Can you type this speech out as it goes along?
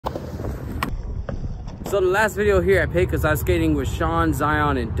So the last video here at Pecos, I was skating with Sean,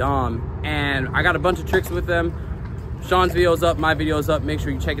 Zion, and Dom, and I got a bunch of tricks with them. Sean's video's up, my video's up. Make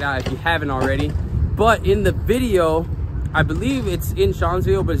sure you check it out if you haven't already. But in the video, I believe it's in Sean's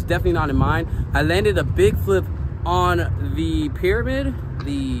video, but it's definitely not in mine. I landed a big flip on the pyramid,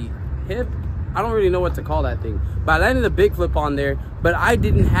 the hip. I don't really know what to call that thing, but I landed a big flip on there, but I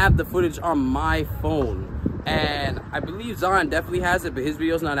didn't have the footage on my phone. And I believe Zion definitely has it, but his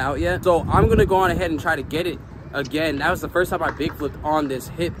video's not out yet. So I'm gonna go on ahead and try to get it again. That was the first time I big flipped on this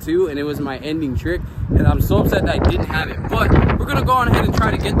hip too, and it was my ending trick. And I'm so upset that I didn't have it. But we're gonna go on ahead and try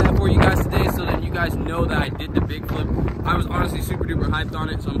to get that for you guys today, so that you guys know that I did the big flip. I was honestly super duper hyped on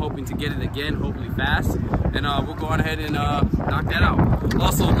it, so I'm hoping to get it again, hopefully fast. And we'll go on ahead and knock that out.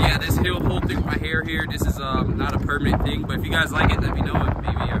 Also, yeah, this whole thing with my hair here, this is not a permanent thing, but if you guys like it, let me know. If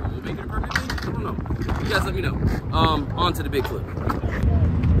maybe I will make it a permanent thing. I don't know. You guys let me know. On to the big flip.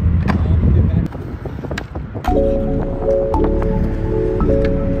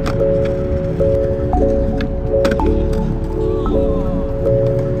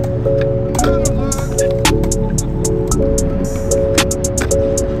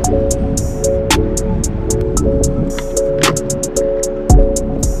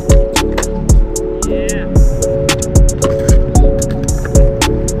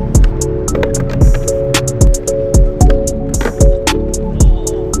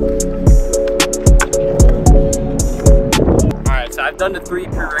 Done the 3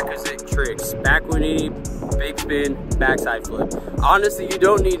 prerequisite tricks: back 180, big spin, backside flip. Honestly, you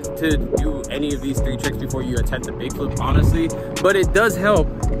don't need to do any of these 3 tricks before you attempt a big flip, honestly, but it does help.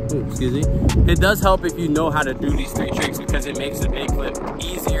 Ooh, excuse me. It does help if you know how to do these 3 tricks, because it makes the big flip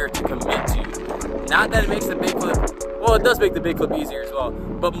easier to commit to. Not that it makes the big flip, well, it does make the big flip easier as well,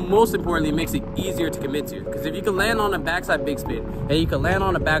 but most importantly, it makes it easier to commit to. Because if you can land on a backside big spin and you can land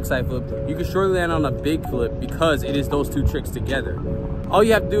on a backside flip, you can surely land on a big flip, because it is those 2 tricks together. All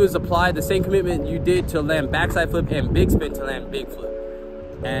you have to do is apply the same commitment you did to land backside flip and big spin to land big flip.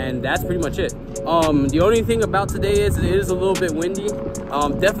 And that's pretty much it. The only thing about today is it is a little bit windy.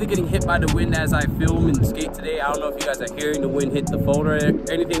 Definitely getting hit by the wind as I film and skate today. I don't know if you guys are hearing the wind hit the phone or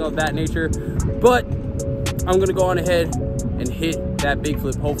anything of that nature, but I'm gonna go on ahead and hit that big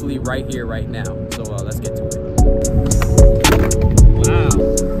flip, hopefully right here, right now. So let's get to it. Wow.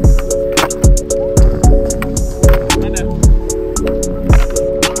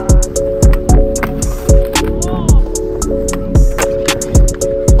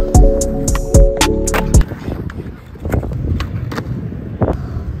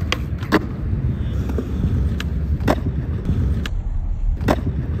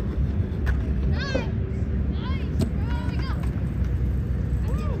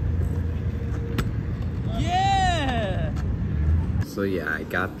 So yeah, I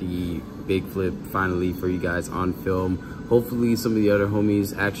got the big flip finally for you guys on film. Hopefully some of the other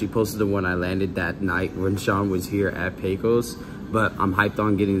homies actually posted the one I landed that night when Sean was here at Pecos. But I'm hyped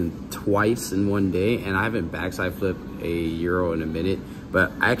on getting them twice in one day, and I haven't backside flipped a Euro in a minute.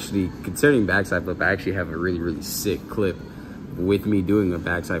 But actually, concerning backside flip, I actually have a really sick clip with me doing a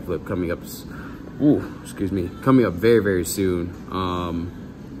backside flip coming up. Coming up very soon.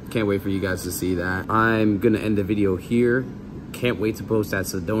 Can't wait for you guys to see that. I'm gonna end the video here. Can't wait to post that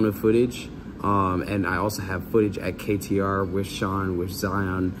Sedona footage. And I also have footage at KTR with Sean, with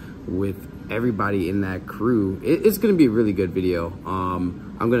Zion, with everybody in that crew. It's gonna be a really good video.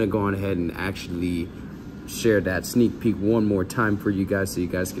 I'm gonna go on ahead and actually share that sneak peek one more time for you guys so you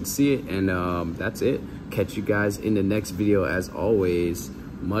guys can see it. And that's it. Catch you guys in the next video. As always,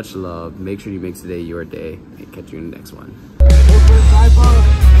 much love. Make sure you make today your day, and catch you in the next one.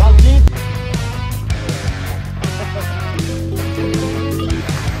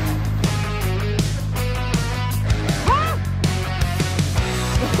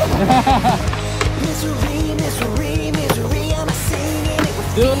 Misery, I'm singing it with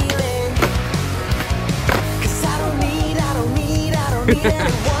feeling. 'Cause I don't need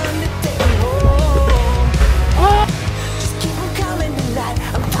anyone to take me home. Just keep on coming tonight.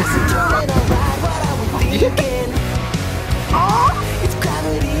 I'm passenger and I'll ride what I was thinking. It's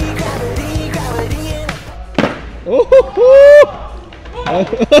gravity.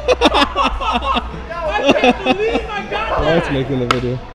 I can't believe I got that! That's making the video.